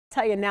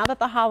Tell you now that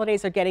the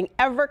holidays are getting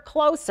ever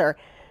closer,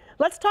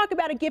 let's talk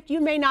about a gift you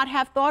may not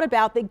have thought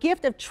about, the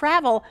gift of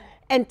travel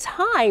and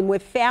time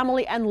with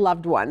family and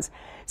loved ones.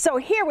 So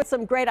here with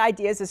some great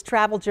ideas is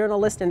travel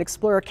journalist and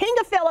explorer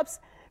Kinga Phillips.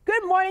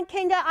 Good morning,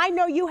 Kinga. I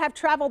know you have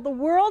traveled the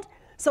world,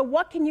 so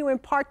what can you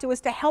impart to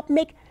us to help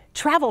make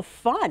travel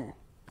fun?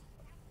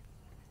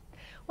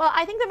 Well,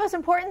 I think the most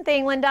important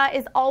thing, Linda,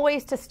 is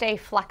always to stay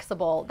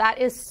flexible. That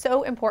is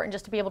so important,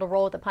 just to be able to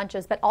roll with the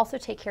punches, but also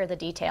take care of the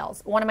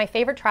details. One of my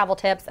favorite travel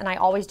tips, and I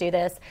always do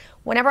this,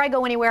 whenever I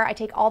go anywhere, I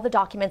take all the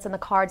documents and the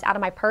cards out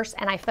of my purse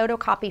and I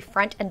photocopy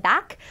front and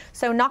back.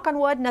 So knock on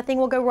wood, nothing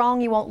will go wrong.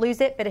 You won't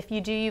lose it, but if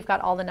you do, you've got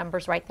all the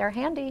numbers right there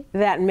handy.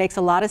 That makes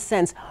a lot of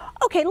sense.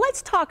 Okay,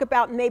 let's talk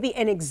about maybe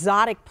an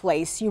exotic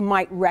place you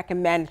might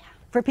recommend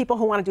for people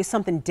who want to do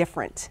something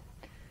different.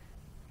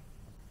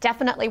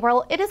 Definitely.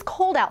 Well, it is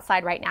cold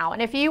outside right now,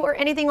 and if you are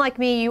anything like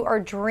me, you are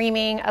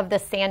dreaming of the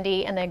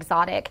sandy and the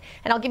exotic.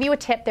 And I'll give you a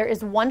tip. There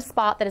is one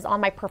spot that is on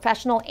my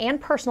professional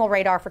and personal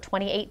radar for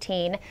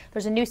 2018.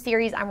 There's a new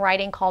series I'm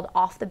writing called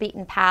Off the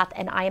Beaten Path,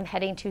 and I am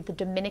heading to the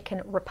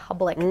Dominican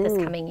Republic this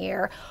coming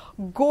year.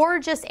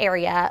 Gorgeous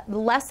area,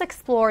 less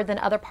explored than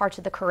other parts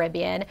of the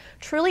Caribbean,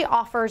 truly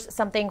offers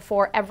something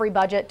for every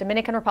budget.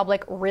 Dominican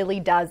Republic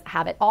really does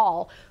have it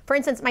all. For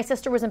instance, my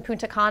sister was in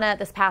Punta Cana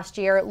this past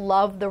year,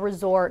 loved the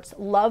resorts,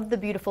 loved the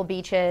beautiful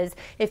beaches.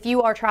 If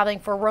you are traveling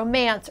for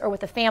romance or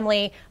with a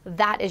family,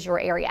 that is your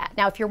area.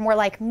 Now, if you're more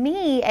like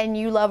me and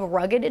you love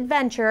rugged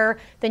adventure,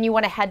 then you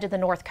want to head to the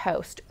North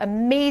Coast.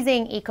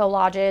 Amazing eco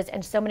lodges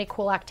and so many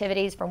cool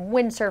activities, from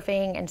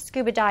windsurfing and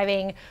scuba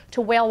diving to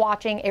whale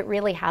watching. It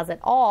really has it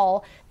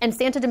all. And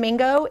Santo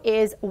Domingo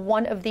is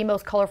one of the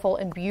most colorful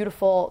and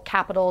beautiful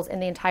capitals in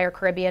the entire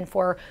Caribbean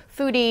for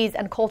foodies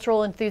and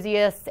cultural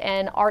enthusiasts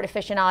and art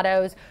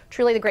aficionados.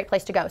 Truly the great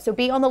place to go. So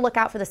be on the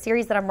lookout for the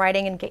series that I'm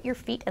writing and get your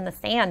feet in the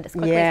sand as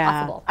quickly as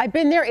possible. I've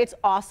been there. It's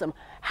awesome.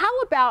 How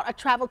about a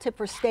travel tip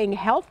for staying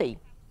healthy?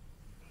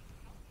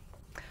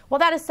 Well,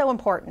 that is so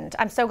important.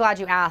 I'm so glad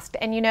you asked.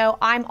 And you know,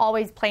 I'm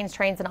always planes,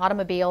 trains, and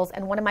automobiles,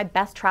 and one of my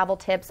best travel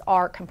tips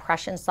are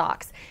compression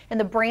socks. And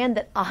the brand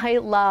that I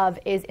love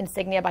is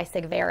Insignia by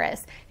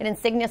Sigvaris. And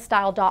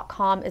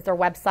insigniastyle.com is their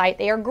website.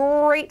 They are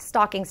great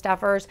stocking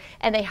stuffers,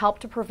 and they help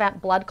to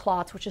prevent blood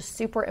clots, which is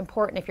super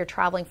important if you're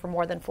traveling for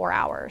more than 4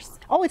 hours.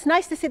 Oh, it's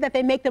nice to see that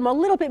they make them a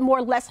little bit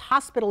more less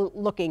hospital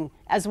looking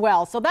as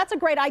well. So that's a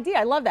great idea.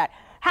 I love that.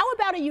 How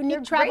about a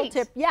unique travel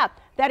tip? Yeah,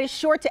 that is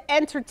sure to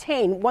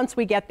entertain once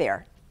we get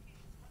there.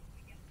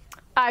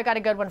 I got a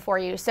good one for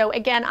you. So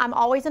again, I'm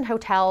always in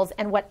hotels,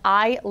 and what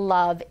I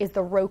love is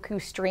the Roku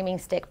Streaming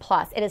Stick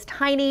Plus. It is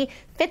tiny,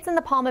 fits in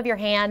the palm of your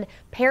hand,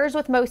 pairs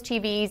with most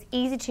TVs,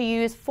 easy to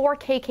use,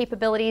 4K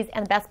capabilities,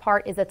 and the best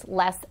part is it's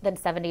less than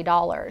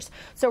 $70.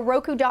 So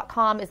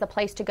Roku.com is the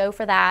place to go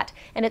for that,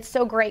 and it's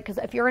so great because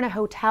if you're in a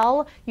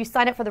hotel, you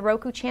sign up for the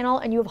Roku channel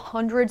and you have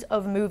hundreds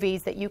of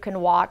movies that you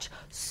can watch.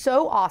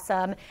 So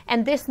awesome.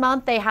 And this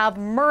month they have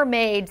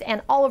Mermaids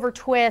and Oliver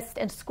Twist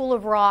and School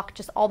of Rock,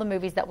 just all the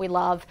movies that we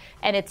love.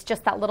 And it's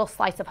just that little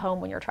slice of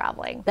home when you're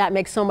traveling. That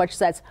makes so much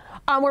sense.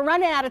 We're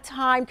running out of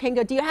time,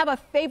 Kinga. Do you have a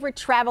favorite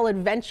travel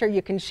adventure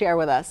you can share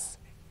with us?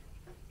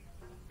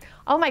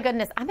 Oh my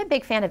goodness, I'm a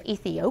big fan of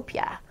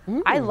Ethiopia.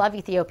 I love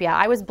Ethiopia.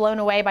 I was blown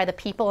away by the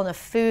people and the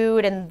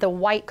food and the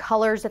white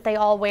colors that they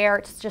all wear.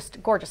 It's just a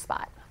gorgeous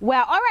spot.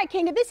 Wow. All right,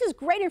 Kinga, this is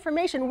great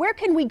information. Where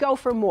can we go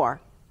for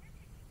more?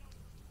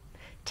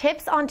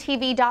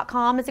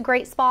 Tipsontv.com is a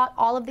great spot.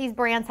 All of these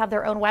brands have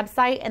their own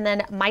website, and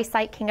then my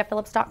site,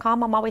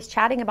 kingaphillips.com. I'm always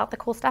chatting about the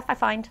cool stuff I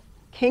find.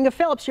 Kinga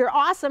Phillips, you're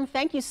awesome.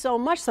 Thank you so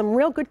much. Some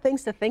real good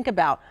things to think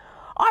about.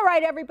 All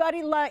right,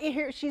 everybody,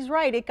 here she's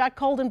right. It got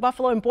cold in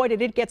Buffalo, and boy,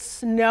 did it get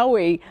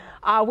snowy.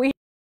 We